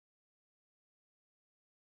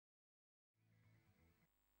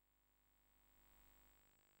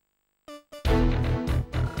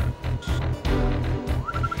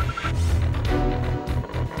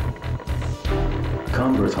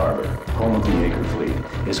Farnworth Harbor, home of the Jaeger fleet,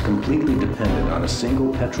 is completely dependent on a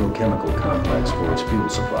single petrochemical complex for its fuel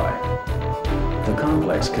supply. The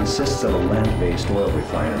complex consists of a land-based oil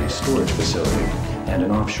refinery storage facility and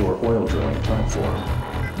an offshore oil drilling platform.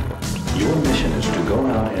 Your mission is to go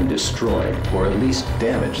out and destroy, or at least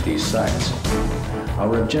damage, these sites.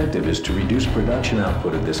 Our objective is to reduce production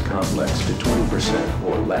output of this complex to 20%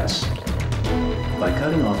 or less. By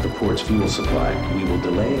cutting off the port's fuel supply, we will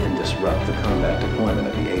delay and disrupt the combat deployment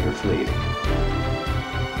of the Jaeger fleet.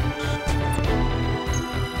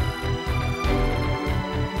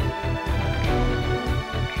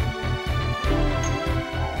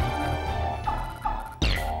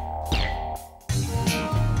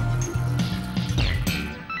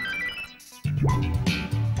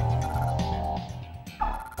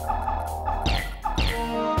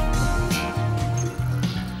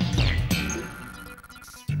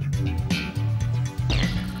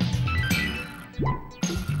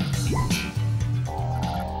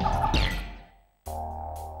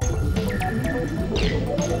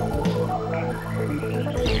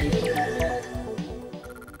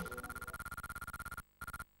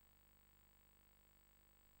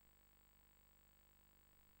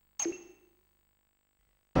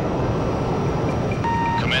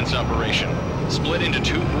 Commence operation. Split into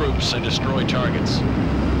 2 groups and destroy targets.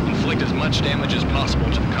 Inflict as much damage as possible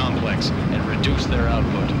to the complex and reduce their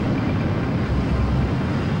output.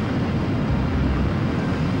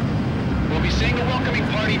 We'll be seeing a welcoming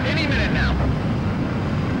party any minute now.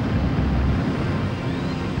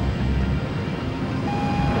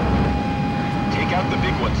 Take out the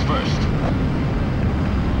big ones first.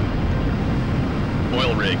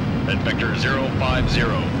 Oil rig at vector 050.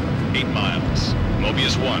 8 miles.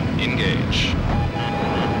 Mobius 1, engage.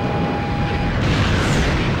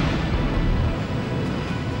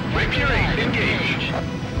 Mercury, engage.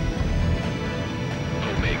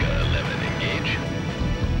 Omega 11, engage.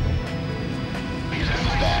 This is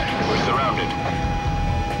bad. We're surrounded.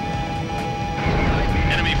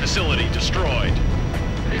 Enemy facility destroyed.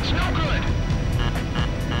 It's no good.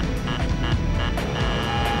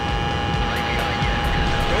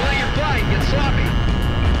 Don't let your flying get sloppy.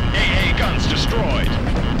 AA guns destroyed.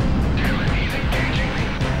 Damn it, he's engaging me.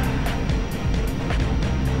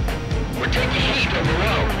 We're taking heat on the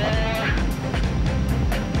road.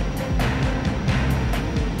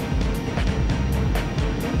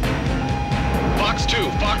 Fox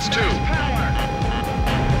 2, Fox 2. Power.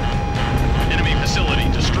 Enemy facility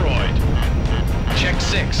destroyed. Check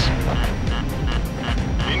 6.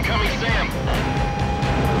 Incoming Sam.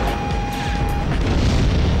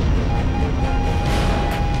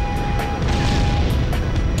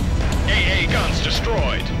 Guns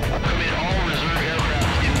destroyed. Commit all reserve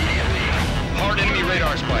aircraft immediately. Hard enemy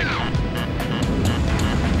radar spike.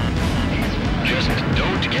 Just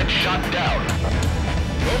don't get shot down.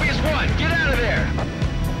 Mobius 1, get out of there!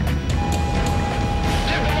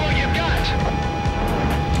 Tip them all you've got.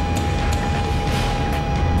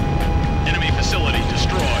 Enemy facility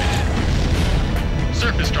destroyed.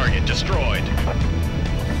 Surface target destroyed.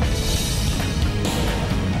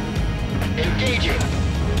 Engaging.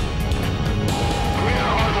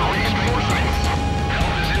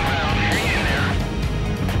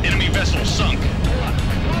 Enemy vessel sunk.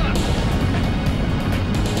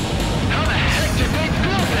 How the heck did they do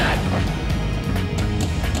that?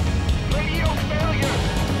 Radio failure.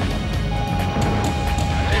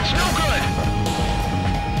 It's no good.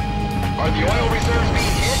 Are the oil reserves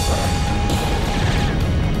being hit?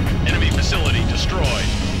 Enemy facility destroyed.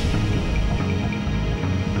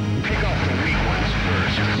 Pick off the weak ones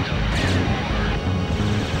first.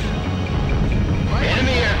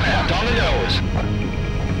 Enemy aircraft on the nose.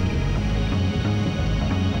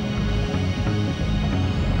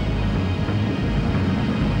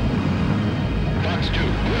 Fox 2.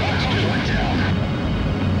 Fox 2. Down.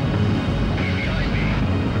 Behind me.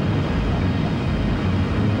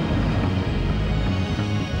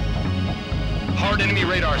 Hard enemy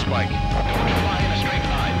radar spike. Don't fly in a straight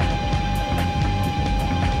line.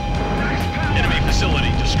 Enemy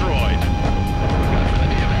facility destroyed. Got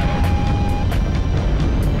plenty of ammo.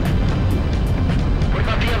 What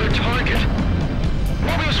about the other target?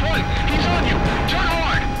 Mobius 1, he's on you! Turn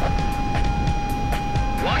hard!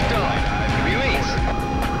 Locked on. Release.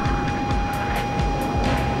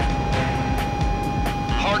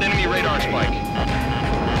 Hard enemy radar spike.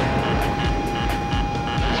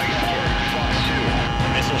 Fox 2.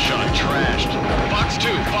 Missile shot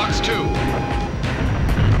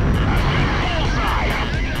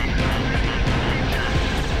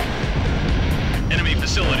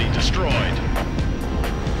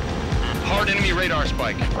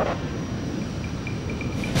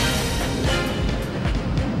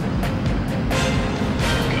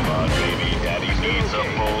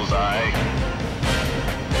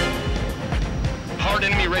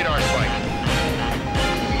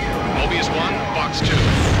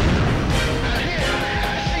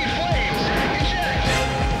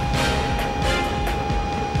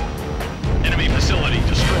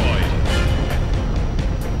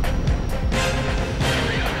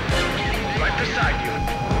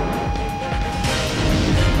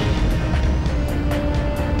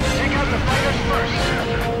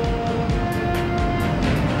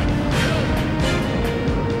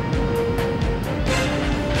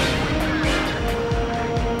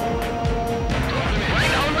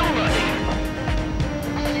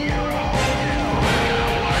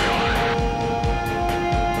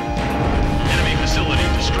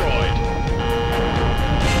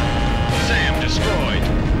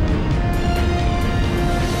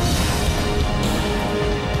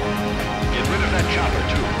that chopper,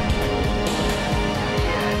 too.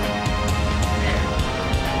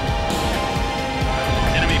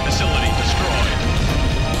 Enemy facility destroyed.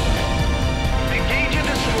 Engage and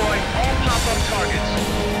destroy all pop-up targets.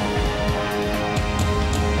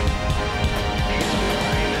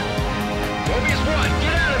 Mobius 1,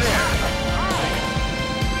 get out of there!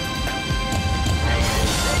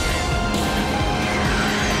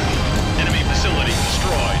 Enemy facility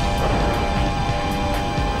destroyed.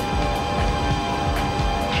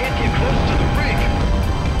 Can't get close to the rig.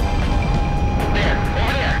 There,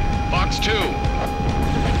 over there. Fox 2.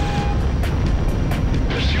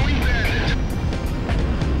 Pursuing bandit.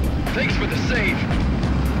 Thanks for the save.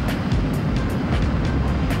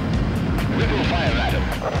 Ripple fire at him.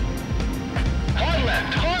 Hard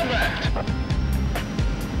left, hard left.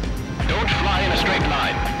 Don't fly in a straight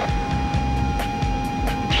line.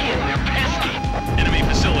 Damn, they're pesky. Enemy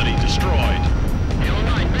facility destroyed. Yellow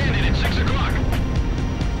 9 bandit at 6 o'clock.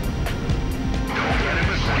 Don't let him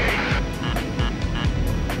escape.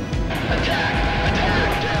 Attack! Attack!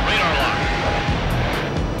 Radar lock.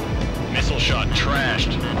 Missile shot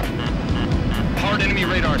trashed. Hard enemy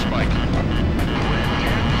radar spike.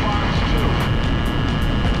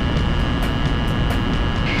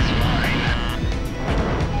 He's mine.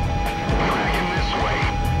 Drag him this way.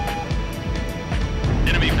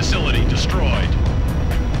 Enemy facility destroyed.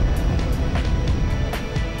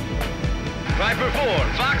 Viper 4,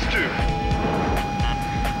 Fox 2.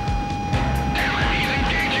 Damn it, he's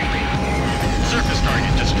engaging me. Surface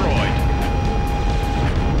target destroyed.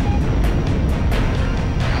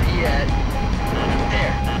 Yet.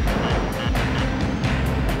 There.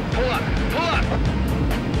 Pull up, pull up.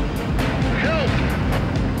 Help.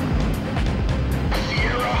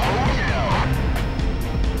 Sierra Hotel.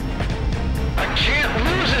 I can't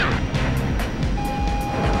lose him.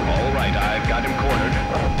 All right, I've got him cornered.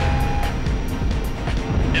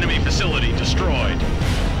 Enemy facility destroyed.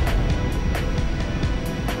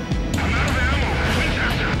 I'm out of ammo.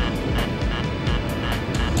 Winchester.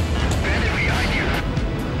 Bandit behind you.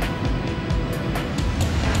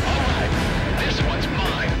 All right, this one's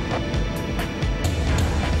mine.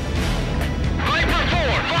 Viper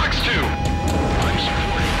 4, Fox 2. I'm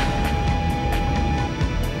supporting.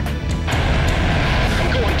 I'm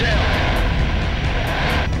going down.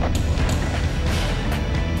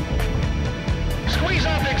 Squeeze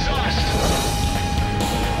up exhaust.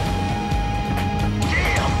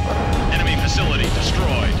 Damn. Enemy facility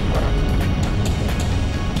destroyed.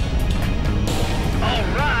 All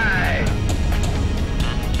right.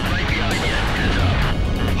 Right behind you. Heads up.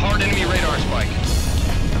 Hard enemy radar spike.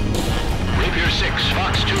 Rapier 6,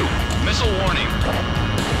 Fox 2. Missile warning.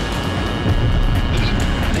 Eat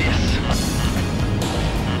this.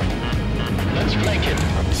 Let's flank him.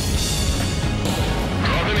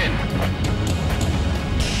 Draw them in.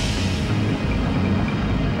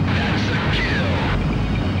 That's a kill.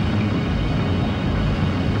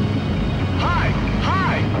 Hi!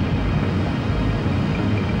 Hi!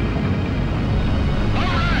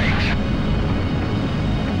 All right!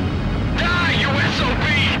 Die, you SOB!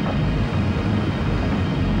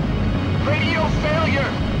 Radio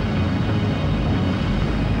failure!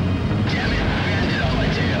 Damn it, bandit on my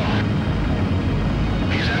tail.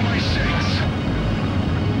 He's at my 6.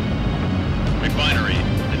 Refinery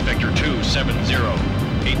at Vector 270.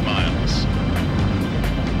 8 miles.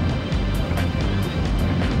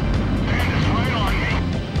 Bandit's right on me.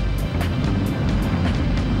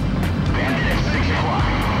 Bandit at 6 o'clock.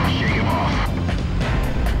 Shake him off.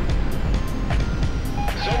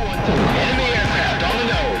 Someone, enemy aircraft on the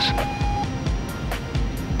nose.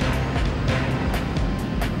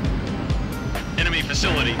 Enemy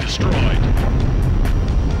facility destroyed.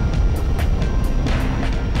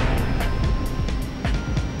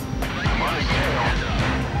 I'm on his tail.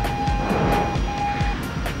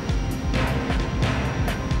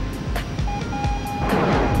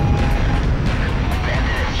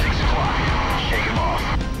 Bandit at 6 o'clock. Shake him off.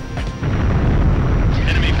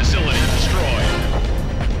 Enemy facility destroyed.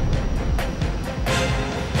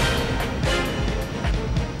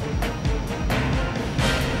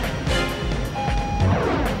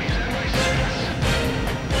 He's at my 6.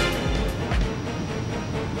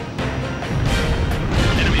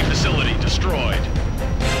 Enemy facility destroyed.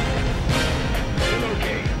 Still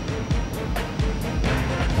okay.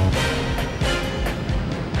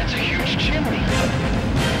 That's a huge chimney.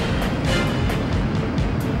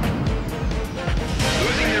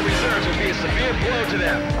 Losing their reserves would be a severe blow to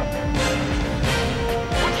them.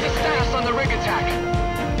 What's the status on the rig attack?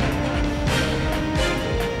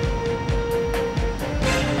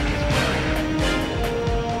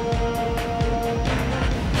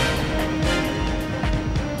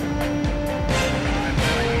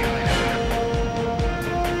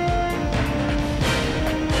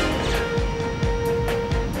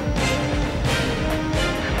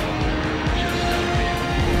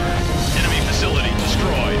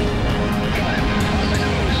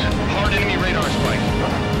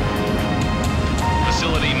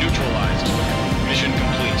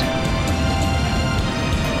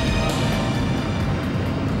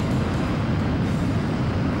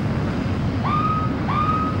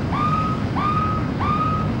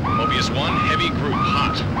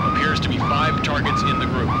 aircraft. Appears to be 5 targets in the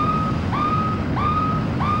group.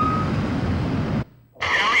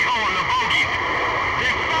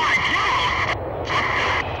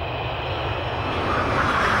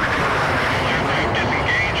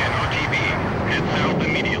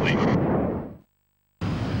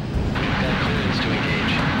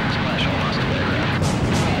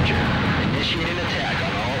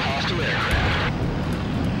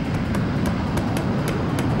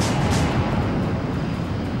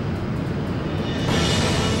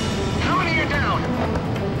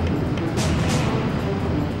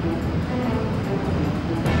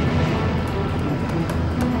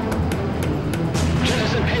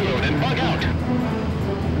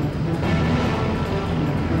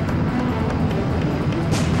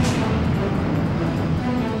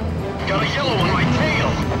 Got a yellow on my tail!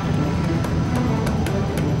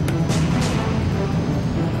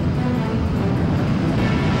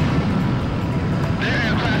 Their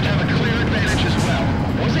aircraft have a clear advantage as well.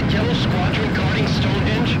 Wasn't Yellow Squadron guarding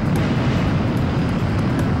Stonehenge?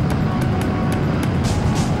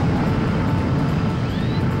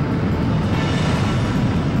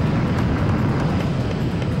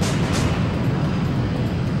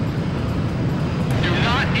 Do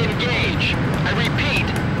not engage! I repeat,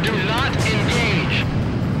 do not engage!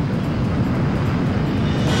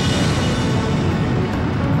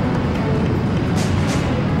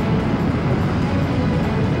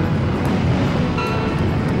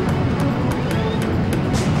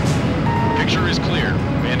 Picture is clear.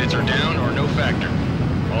 Bandits are down or no factor.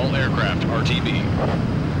 All aircraft RTB.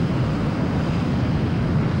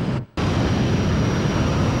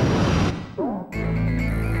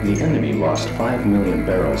 The enemy lost 5 million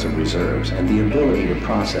barrels of reserves and the ability to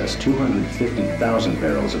process 250,000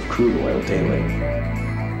 barrels of crude oil daily.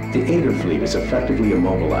 The Ader fleet is effectively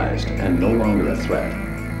immobilized and no longer a threat.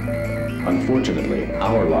 Unfortunately,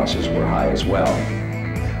 our losses were high as well.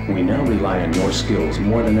 We now rely on your skills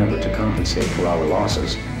more than ever to compensate for our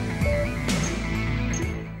losses.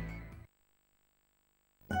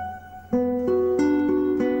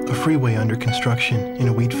 A freeway under construction in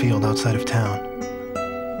a wheat field outside of town.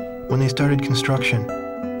 When they started construction,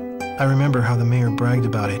 I remember how the mayor bragged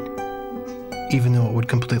about it, even though it would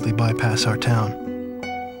completely bypass our town.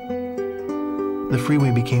 The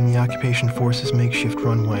freeway became the occupation force's makeshift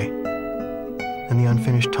runway, and the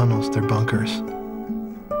unfinished tunnels their bunkers.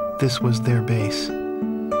 This was their base.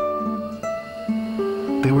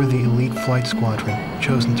 They were the elite flight squadron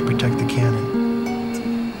chosen to protect the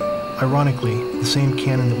cannon. Ironically, the same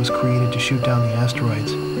cannon that was created to shoot down the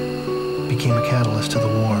asteroids became a catalyst to the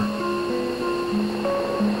war.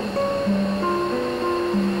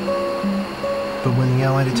 But when the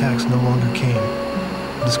Allied attacks no longer came,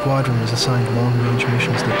 the squadron was assigned long-range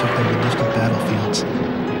missions that took them to distant battlefields.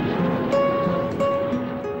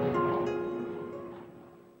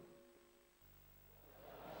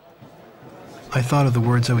 I thought of the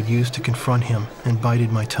words I would use to confront him and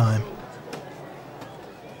bided my time.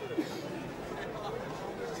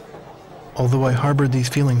 Although I harbored these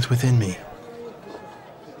feelings within me,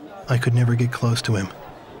 I could never get close to him.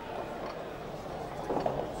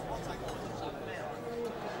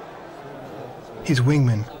 His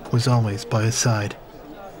wingman was always by his side.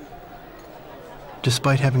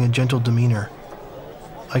 Despite having a gentle demeanor,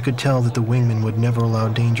 I could tell that the wingman would never allow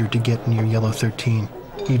danger to get near Yellow 13,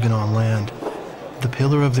 even on land. The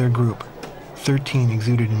pillar of their group, 13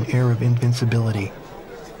 exuded an air of invincibility.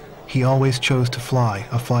 He always chose to fly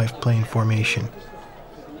a 5-plane formation.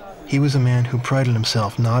 He was a man who prided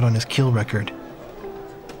himself not on his kill record,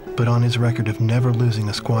 but on his record of never losing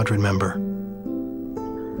a squadron member.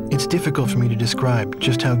 It's difficult for me to describe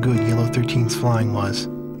just how good Yellow 13's flying was,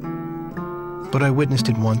 but I witnessed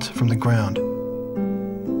it once from the ground.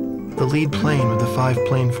 The lead plane with the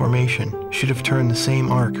 5-plane formation should have turned the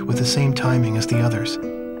same arc with the same timing as the others.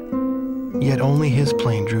 Yet only his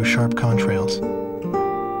plane drew sharp contrails.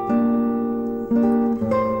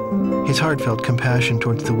 His heart felt compassion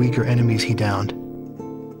towards the weaker enemies he downed.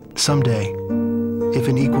 Someday, if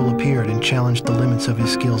an equal appeared and challenged the limits of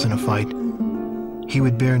his skills in a fight, he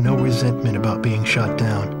would bear no resentment about being shot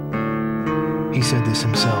down. He said this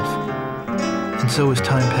himself. And so as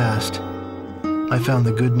time passed, I found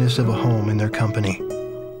the goodness of a home in their company.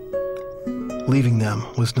 Leaving them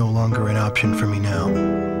was no longer an option for me now.